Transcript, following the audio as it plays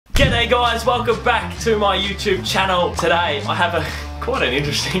G'day guys, welcome back to my YouTube channel. Today I have quite an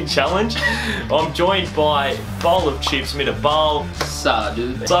interesting challenge. I'm joined by Boalofchips, me to Boal.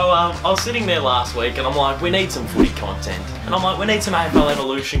 Dude. So I was sitting there last week and I'm like, we need some footy content. And I'm like, we need some AFL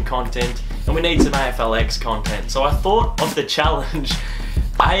Evolution content and we need some AFL X content. So I thought of the challenge,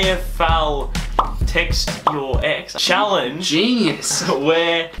 AFL Text Your Ex challenge. Genius.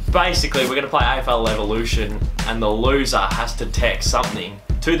 Where basically we're going to play AFL Evolution and the loser has to text something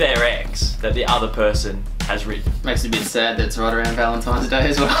to their ex that the other person has written. Makes it a bit sad that it's right around Valentine's Day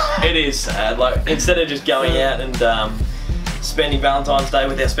as well. It is sad. Like, instead of just going out and spending Valentine's Day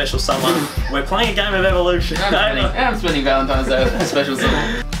with our special someone, we're playing a game of Evolution. I'm spending Valentine's Day with a special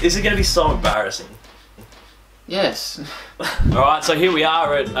someone. Is it going to be so embarrassing? Yes. Alright, so here we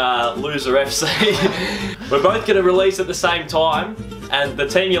are at Loser FC. We're both going to release at the same time, and the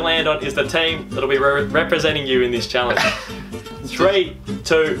team you land on is the team that'll be representing you in this challenge. 3,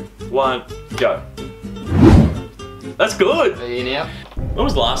 2, 1, go. That's good. Are you now? When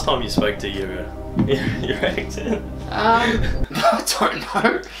was the last time you spoke to your ex? I don't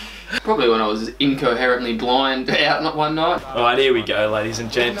know. Probably when I was incoherently blind out one night. Alright, here we go, ladies and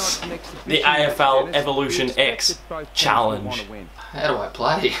gents. The AFL Evolution X challenge. How do I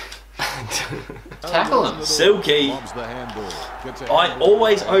play? Tackle him. Silky. I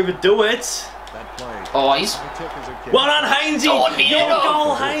always overdo it. Oh, he's... Well done, Hainsey! Oh, your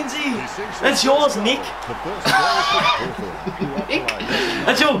goal, Hainsey! That's yours, Nick. Nick?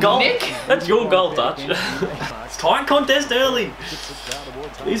 That's your goal. Nick? That's your goal, Dutch. It's time contest early.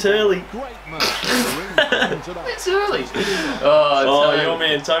 He's early. It's early. Oh, your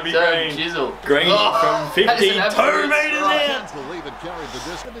man, Toby Green. Green from 52 metres out.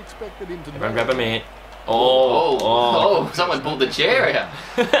 Everyone grab a man. Oh, someone pulled the chair out.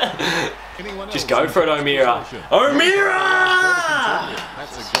 Just go for it, O'Meara. O'Meara!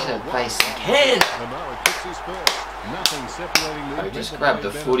 Caden! I just grabbed the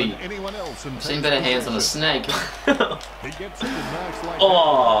footy. I've seen better hands on a snake.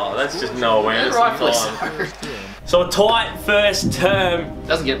 Oh, that's just no awareness. Rightfully so. So a tight first term.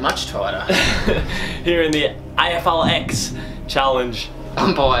 Doesn't get much tighter. Here in the AFL X challenge.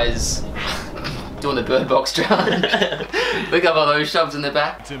 Umpires doing the bird box challenge. Look up all those shoves in the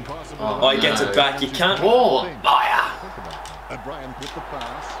back. Oh, he gets it back. You can't. Oh, fire!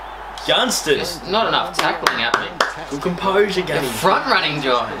 Gunston. There's not enough tackling happening. Good composure, The Gary. front running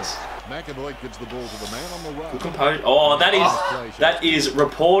Giants. Good composure. Oh, that is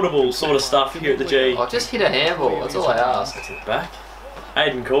reportable sort of stuff here at the G. Oh, just hit a handball. That's all I ask. Gets it back.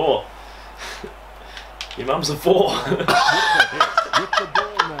 Aiden Core. Your mum's a 4.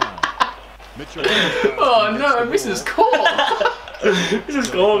 Oh no, Mrs. Core!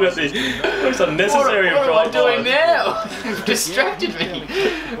 Mrs. Core got this most unnecessary What am I doing drive. now? You've distracted me.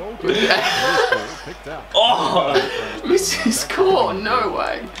 Oh! Mrs. Core, no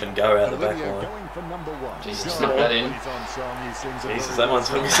way. And go out the back line. Jesus, snuck that in. Jesus, that one's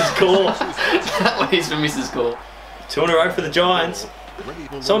for Mrs. Core. That one is for Mrs. Core. 2 in a row for the Giants.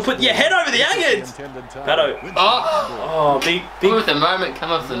 Someone put your head over the Aggies! Fatto. Oh! Oh, big. Come with the moment, come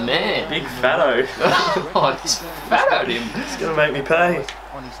with the man. Big Fatto. Oh, just fattoed him. It's gonna make me pay.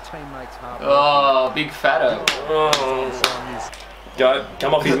 Oh, big fatto. Oh. Go,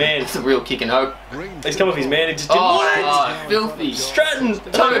 come off his man. That's a real kick and hope. He's come off his man. He just did Oh, filthy. Stratton.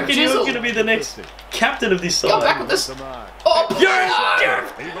 I reckon you're going to be the next captain of this side. Go back with this. Oh,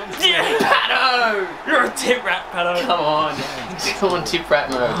 Patto! You're a tip rat, Patto. Come on. Come on, tip rat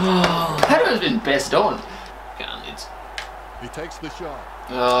mode. Patto's been best on. He takes the shot.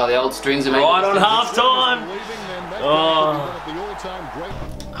 Oh, the old strings are making right on half time. Oh.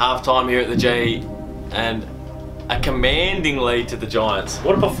 Half time here at the G, and a commanding lead to the Giants.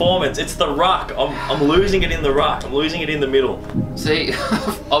 What a performance. It's the ruck. I'm losing it in the ruck. I'm losing it in the middle. See,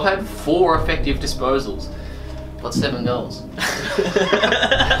 I've had 4 effective disposals. Got 7 goals.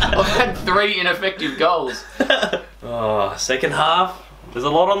 I've had 3 ineffective goals. Oh, second half. There's a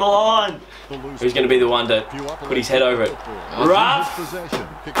lot on the line. Who's going to be the one to put his head over it? Rough!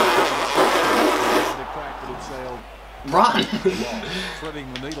 Run!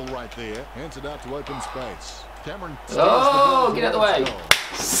 Threading the needle right there. Hands it out to open space. Oh, get out of the way.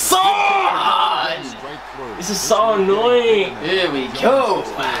 Son! This is so annoying. Here we go.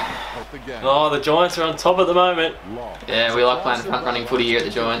 Oh, the Giants are on top at the moment. Yeah, we like playing front running footy here at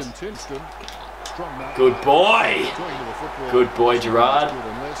the Giants. Good boy. Good boy, Gerard.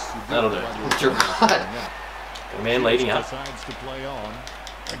 That'll do. Gerard. The man leading up.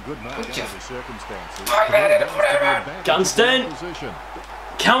 Good Gunston.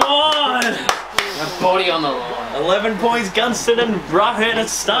 Come on! A body on the line. 11 points, Gunston and Roughhead are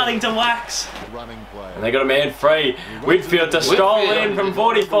starting to wax. Running play. And they got a man free. Whitfield to stroll in from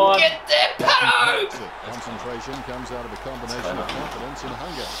 45. Get there, Pato! Concentration comes out of a combination of confidence and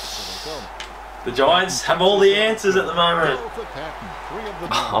hunger. So they come. The Giants have all the answers at the moment. Goal for Patton. 3 of the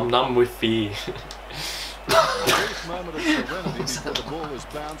I'm numb with fear. brief moment of serenity before the ball is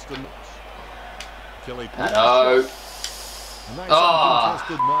bounced and Kelly Pato. Oh,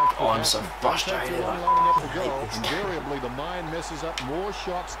 I'm so frustrated. Invariably, the mind messes up more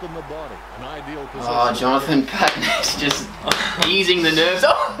shots than the body. An ideal position. Oh, Jonathan Patton is just easing the nerves.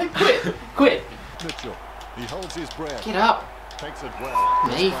 Oh, quit. Mitchell. He holds his breath. Get up. Takes it well.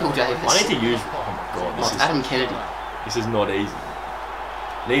 Me, Phil Davis. I need to use. Oh my god, Adam Kennedy. this is not easy.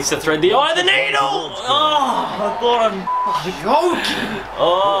 Needs to thread the eye of the needle! Oh, I thought I'm Joking.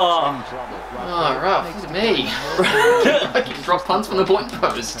 Oh, Oh, rough. Look at me. I can drop punts from the point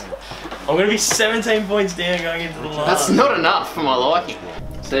post. I'm gonna be 17 points down going into the last. That's not enough for my liking.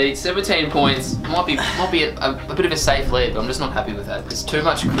 See, 17 points might be a bit of a safe lead, but I'm just not happy with that. There's too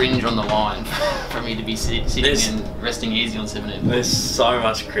much cringe on the line for me to be sitting and resting easy on 17 points. There's so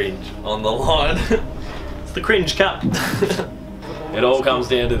much cringe on the line. It's the cringe cup. It all comes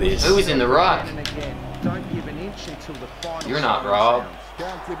down to this. Who is in the ruck? You're not, Rob.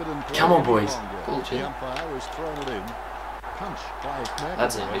 Come on, boys. Cool, Chip.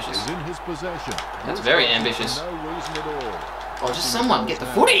 That's ambitious. In his possession. That's very ambitious. No reason at all. Oh, just someone get the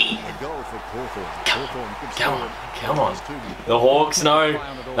footy. Come on. The Hawks know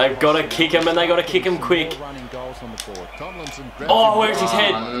they've got to kick him and they got to kick him quick. Oh, where's his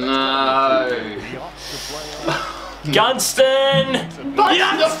head? No. Gunston!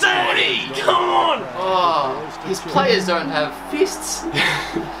 Gunston! Come on! Oh, his players don't have fists.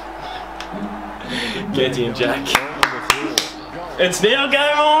 Get in, Jack. It's now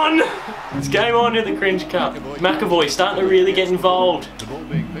game on! It's game on in the Cringe Cup. McAvoy starting to really get involved.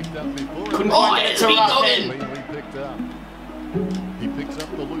 Couldn't quite get it to Roughhead. He picks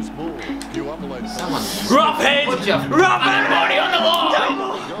up the loose ball. Roughhead! Roughhead! Body on the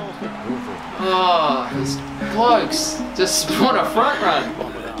line! Oh, these blokes just want a front run.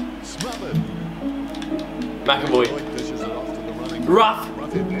 McAvoy. Rough.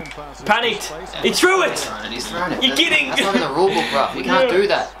 Panicked. He threw it. He's thrown it. You're kidding. That's not in the rule book, Rough. You can't do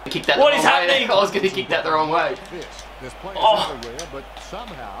that. Kick that What the is wrong way. happening? I was going to kick that the wrong way. Oh. But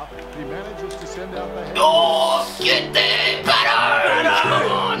somehow he manages to send out the head. Oh, get there, Pato!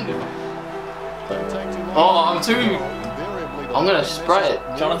 Come on. Oh, I'm going to spray it.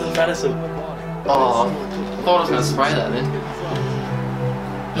 Jonathan Patterson. Oh, I thought I was going to spray that then.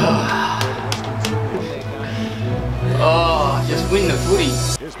 Oh, just win the footy.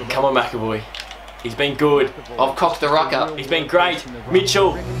 Come on, McAvoy. He's been good. I've cocked the ruck up. He's been great.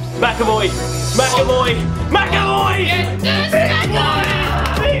 Mitchell. McAvoy. McAvoy. McAvoy!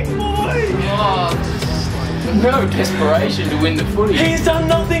 Big boy! Oh, no desperation to win the footy. He's done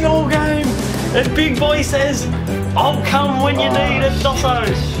nothing all game. And Big Boy says, I'll come when you need it, Dosso.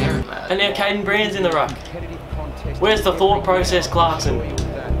 And now Caden Brand's in the ruck. Where's the thought process, Clarkson?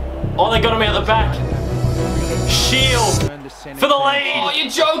 Oh, they got him out the back. Shield for the lead. Oh, you're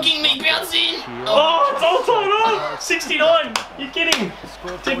joking me, bounce in. Oh, it's all tied up. 69. You're kidding.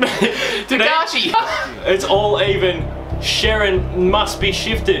 Tagashi. It's all even. Sharon must be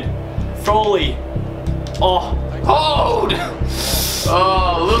shifted. Frawley. Oh. Hold.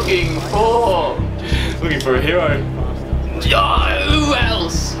 Oh, Looking for a hero. Oh, who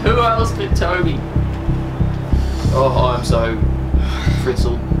else? Who else but Toby? Oh, I'm so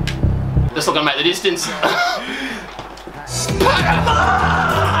fritzled. That's not gonna make the distance.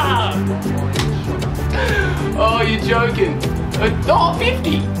 Oh, you're joking. Oh,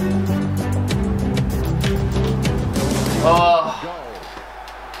 50. Oh.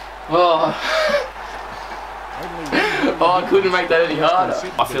 Oh. Oh, I couldn't make that any harder.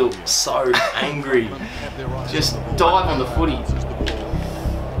 I feel so angry. Just dive on the footy.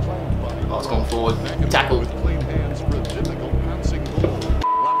 Oh, it's gone forward. Tackled.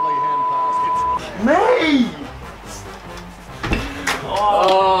 Me!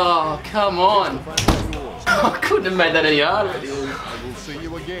 Oh, come on. I couldn't have made that any harder. I will see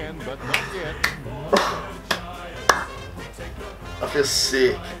you again, but not yet. I feel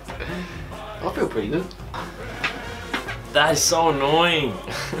sick. I feel pretty good. That is so annoying.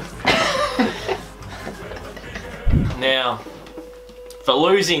 Now, for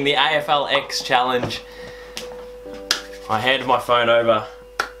losing the AFL X challenge, I handed my phone over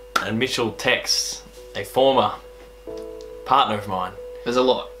and Mitchell texts a former partner of mine There's a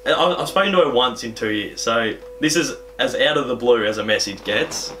lot. I've spoken to her once in 2 years, so this is as out of the blue as a message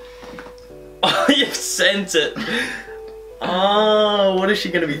gets. Oh, you've sent it. Oh, what is she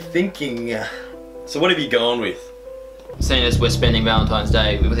going to be thinking? So what have you gone with? Seeing as we're spending Valentine's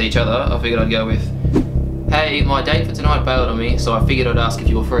Day with each other, I figured I'd go with, hey, my date for tonight bailed on me, so I figured I'd ask if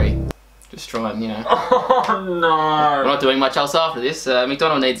you were free. Just try and, you know. Oh no! We're not doing much else after this.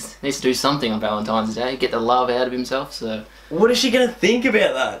 MacDonald needs to do something on Valentine's Day, get the love out of himself, so... What is she going to think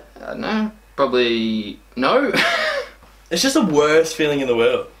about that? I don't know. Probably... no. It's just the worst feeling in the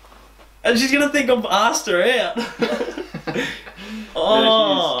world. And she's going to think I've asked her out.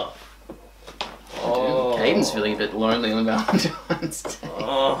 Oh. Oh. Caden's feeling a bit lonely on Valentine's Day.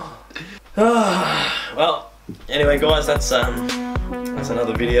 Oh. Well, anyway guys, that's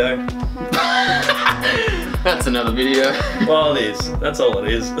another video. That's another video. Well, it is. That's all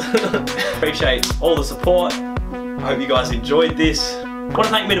it is. Appreciate all the support. I hope you guys enjoyed this. I want to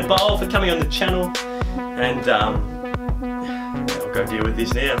thank me to Boal for coming on the channel. And I'll go deal with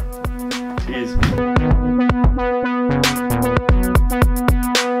this now. Cheers.